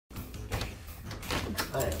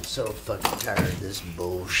I am so fucking tired of this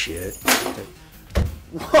bullshit.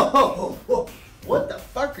 Whoa! What the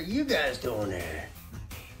fuck are you guys doing there?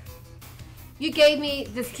 You gave me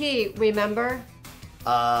this key, remember?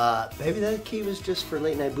 Maybe that key was just for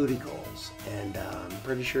late night booty calls. And I'm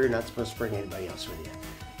pretty sure you're not supposed to bring anybody else with you.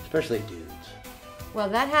 Especially dudes. Well,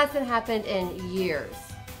 that hasn't happened in years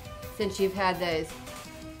since you've had those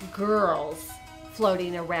girls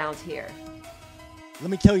floating around here. Let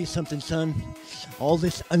me tell you something, son. All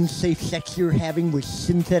this unsafe sex you're having with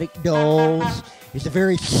synthetic dolls is a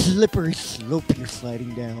very slippery slope you're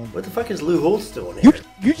sliding down. What the fuck is Lou Holtz doing here?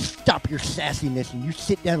 You stop your sassiness and you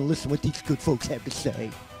sit down and listen to what these good folks have to say.